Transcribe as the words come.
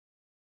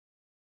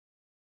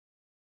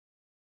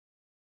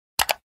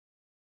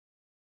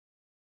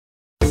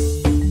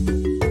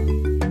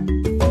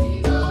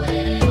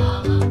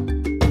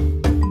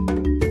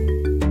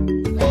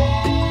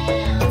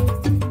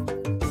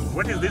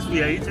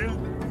we are eating?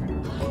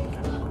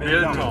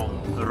 Biltong.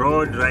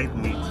 Raw dried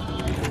meat.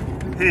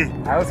 Hey.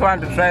 I also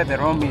want to try the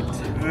raw meat.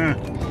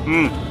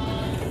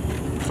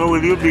 So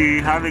will you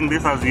be having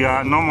this as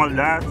your normal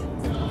diet?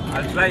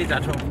 I'll try it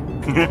at home.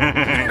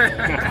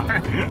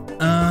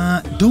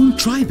 Don't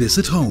try this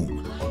at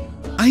home.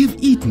 I have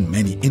eaten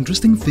many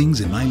interesting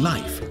things in my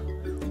life.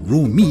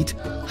 Raw meat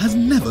has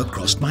never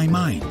crossed my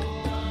mind.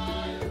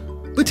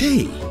 But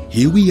hey,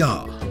 here we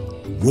are.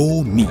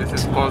 Raw meat. This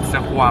is called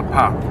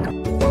sehuapa.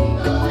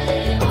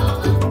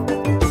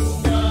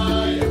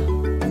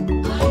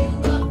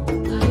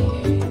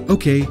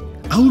 Okay,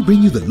 I will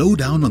bring you the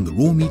lowdown on the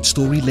raw meat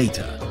story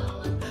later.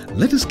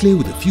 Let us clear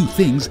with a few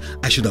things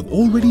I should have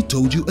already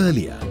told you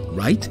earlier,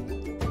 right?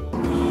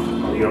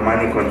 Your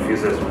money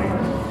confuses me.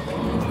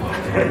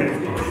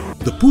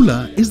 The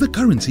pula is the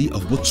currency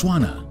of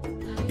Botswana.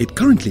 It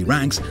currently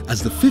ranks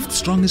as the 5th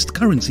strongest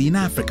currency in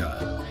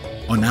Africa.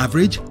 On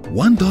average,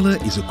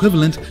 $1 is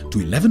equivalent to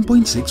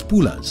 11.6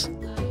 pulas.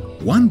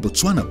 1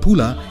 Botswana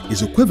pula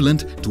is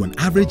equivalent to an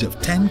average of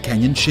 10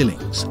 Kenyan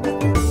shillings.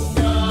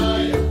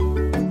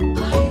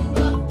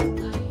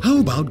 How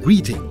about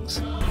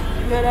greetings?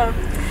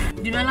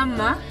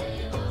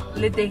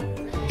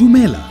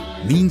 Dumela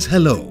means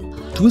hello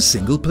to a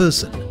single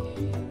person.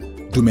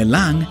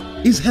 Dumelang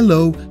is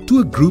hello to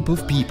a group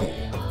of people.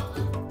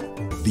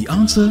 The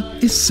answer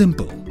is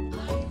simple.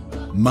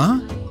 Ma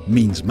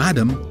means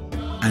madam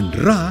and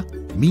Ra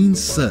means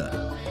sir.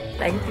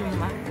 Thank you,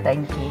 Ma.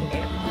 Thank you.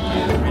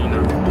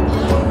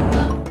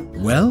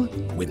 Well,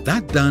 with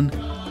that done,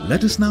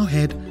 let us now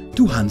head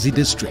to Ghanzi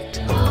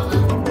district.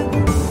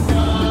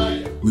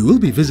 We will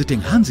be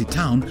visiting Ghanzi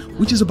town,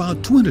 which is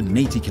about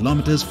 280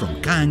 kilometers from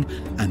Kang,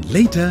 and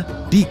later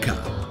Dika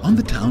on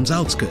the town's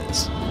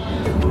outskirts.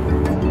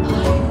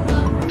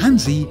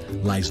 Ghanzi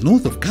lies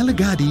north of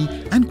Kalagadi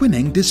and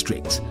Kweneng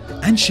districts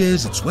and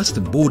shares its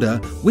western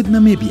border with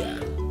Namibia.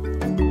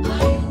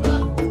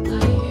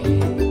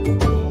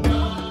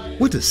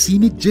 What a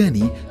scenic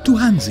journey to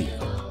Ghanzi!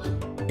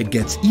 It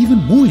gets even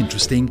more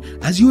interesting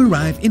as you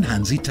arrive in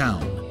Ghanzi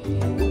town.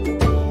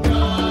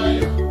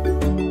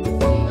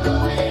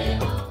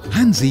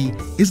 Ghanzi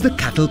is the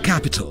cattle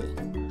capital.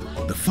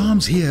 The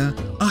farms here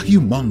are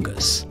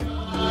humongous.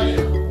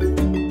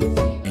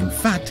 In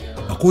fact,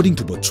 according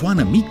to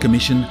Botswana Meat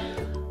Commission,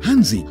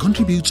 Ghanzi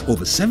contributes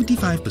over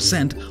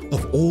 75%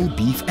 of all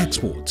beef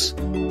exports.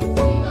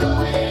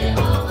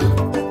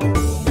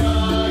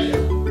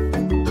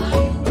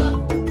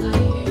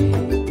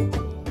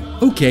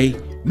 Okay,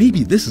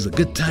 maybe this is a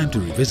good time to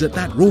revisit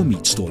that raw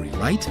meat story,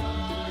 right?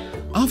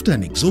 After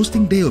an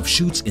exhausting day of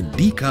shoots in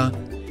Dika,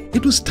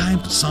 it was time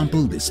to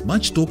sample this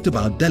much talked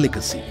about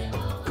delicacy.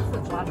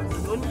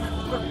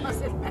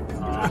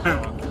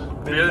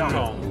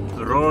 Biltong.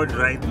 Raw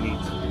dried meat.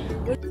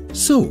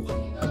 So,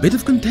 a bit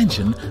of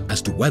contention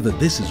as to whether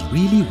this is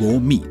really raw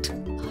meat.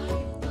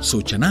 So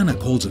Chanana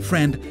calls a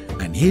friend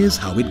and here's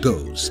how it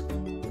goes.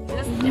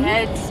 Just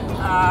add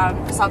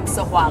some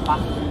sehuapa,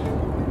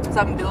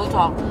 some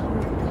biltong.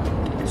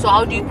 So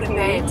how do you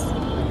prepare it?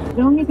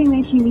 The only thing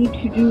that you need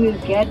to do is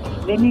get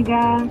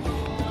vinegar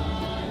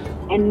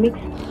and mix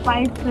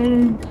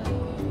spices.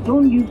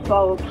 Don't use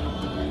salt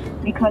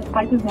because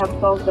spices have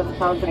salt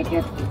themselves, I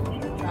guess.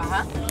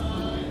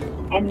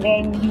 And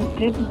then you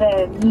dip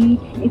the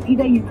meat. It's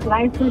either you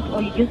slice it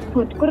or you just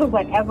put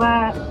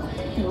whatever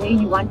way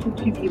you want it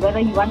to be. Whether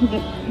you wanted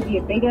it to be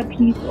a bigger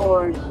piece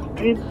or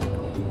strips.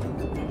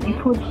 You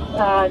put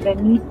the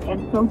meat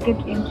and soak it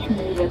into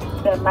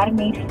the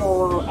marinade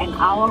for an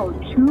hour or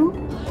two.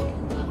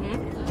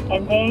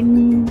 And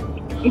then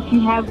if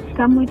you have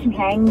somewhere to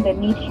hang the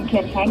meat, you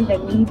can hang the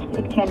meat.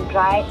 It can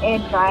air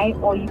dry,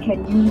 or you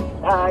can use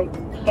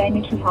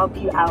Spanish to help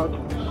you out.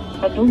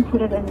 But don't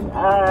put it in,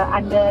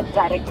 under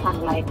direct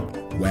sunlight.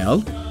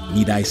 Well,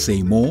 need I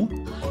say more?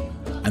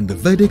 And the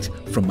verdict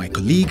from my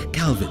colleague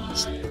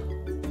Calvin's.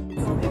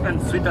 Even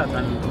sweeter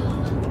than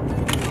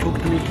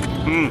cooked meat.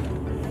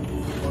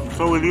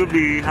 So will you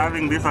be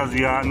having this as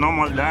your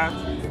normal diet?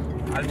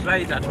 I'll try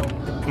it at home.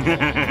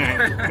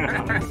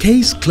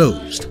 Case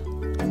closed.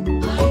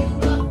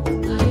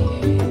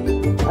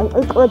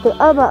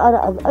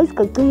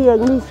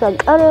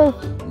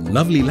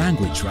 Lovely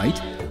language,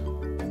 right?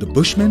 The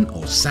Bushman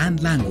or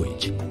Sand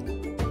language.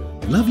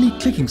 Lovely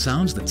clicking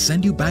sounds that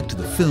send you back to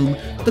the film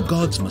The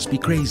Gods Must Be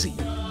Crazy.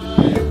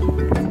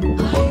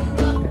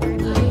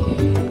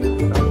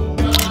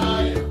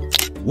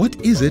 What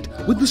is it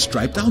with the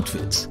striped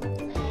outfits?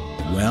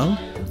 Well,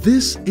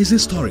 this is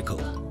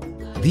historical.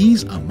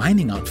 These are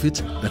mining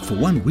outfits that for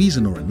one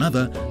reason or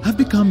another have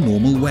become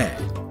normal wear.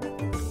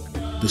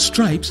 The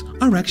stripes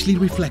are actually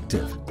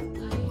reflective.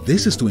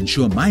 This is to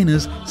ensure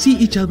miners see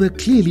each other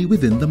clearly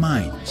within the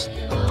mines.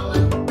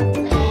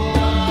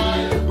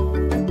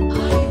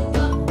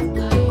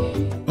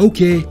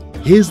 Okay,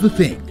 here's the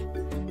thing.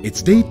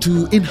 It's day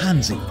 2 in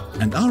Ghanzi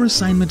and our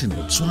assignment in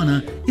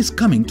Botswana is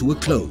coming to a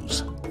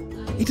close.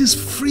 It is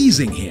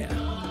freezing here.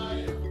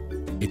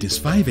 It is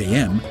 5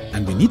 a.m.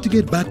 and we need to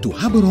get back to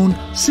Gaborone,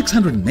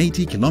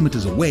 680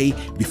 kilometers away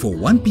before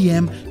 1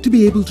 p.m. to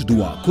be able to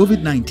do our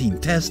COVID-19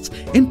 tests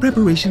in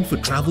preparation for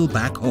travel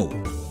back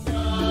home.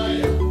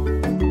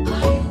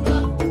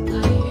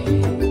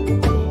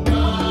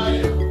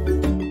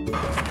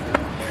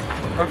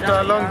 After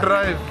a long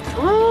drive.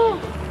 Woo!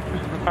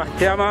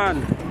 Yeah,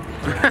 man.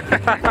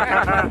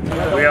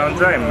 We're on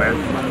time, man.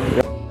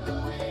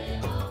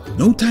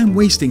 No time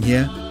wasting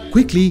here.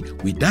 Quickly,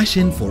 we dash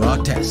in for our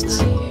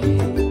tests.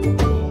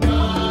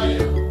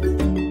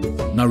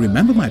 Now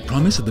remember my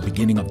promise at the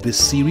beginning of this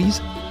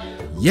series?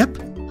 Yep,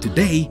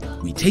 today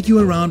we take you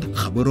around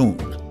Gaborone.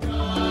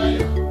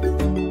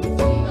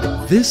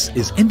 This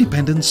is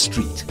Independence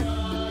Street.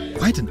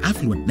 Quite an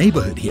affluent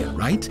neighborhood here,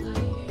 right?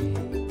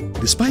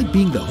 Despite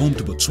being the home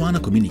to Botswana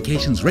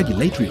Communications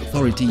Regulatory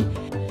Authority,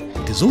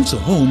 it is also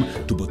home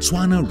to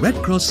Botswana Red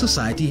Cross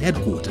Society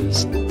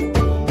headquarters.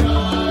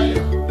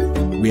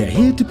 We are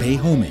here to pay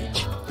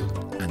homage.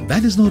 And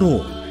that is not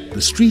all.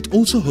 The street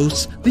also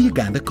hosts the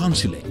Uganda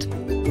Consulate.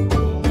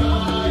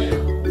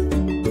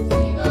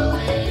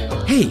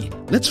 Hey,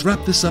 let's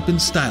wrap this up in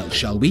style,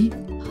 shall we?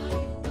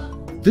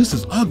 This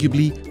is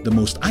arguably the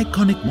most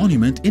iconic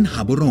monument in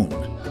Gaborone.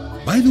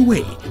 By the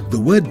way, the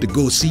word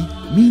Degosi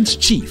means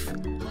chief,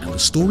 and the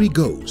story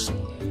goes.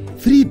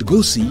 3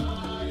 Degosi,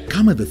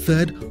 Kama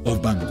III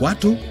of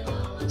Bangwato,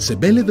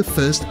 Sebele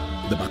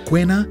I, the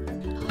Bakwena,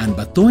 and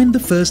Batoen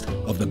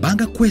I of the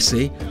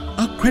Bangakwese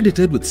are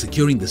credited with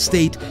securing the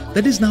state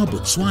that is now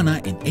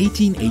Botswana in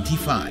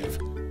 1885.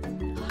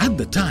 At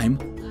the time,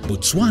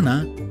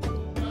 Botswana,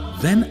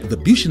 then the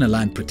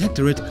Buchanan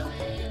Protectorate,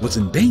 was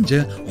in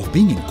danger of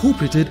being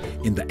incorporated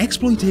in the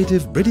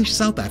exploitative British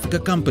South Africa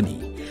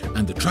Company,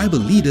 and the tribal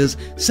leaders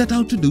set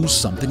out to do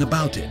something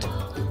about it.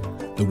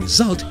 The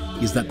result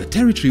is that the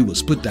territory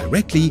was put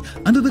directly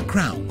under the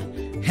Crown,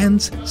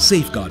 hence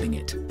safeguarding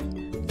it.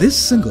 This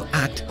single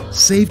act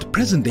saved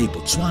present-day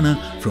Botswana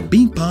from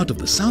being part of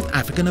the South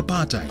African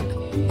apartheid.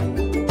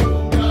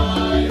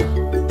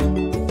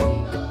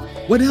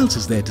 What else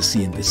is there to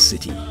see in this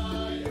city?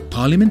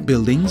 Parliament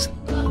buildings,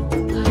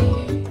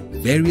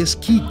 various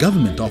key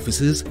government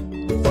offices,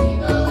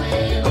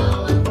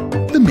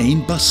 the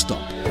main bus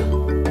stop.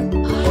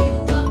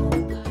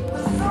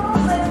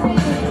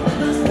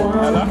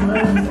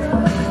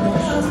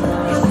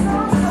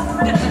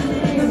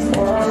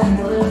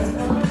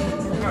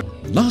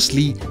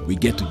 Lastly, we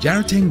get to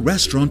Jarateng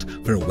restaurant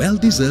for a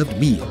well-deserved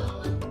meal.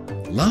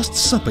 Last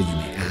supper, you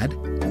may add.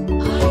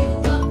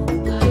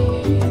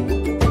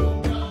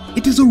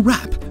 It is a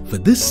wrap for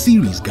this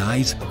series,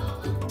 guys.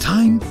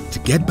 Time to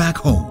get back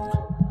home.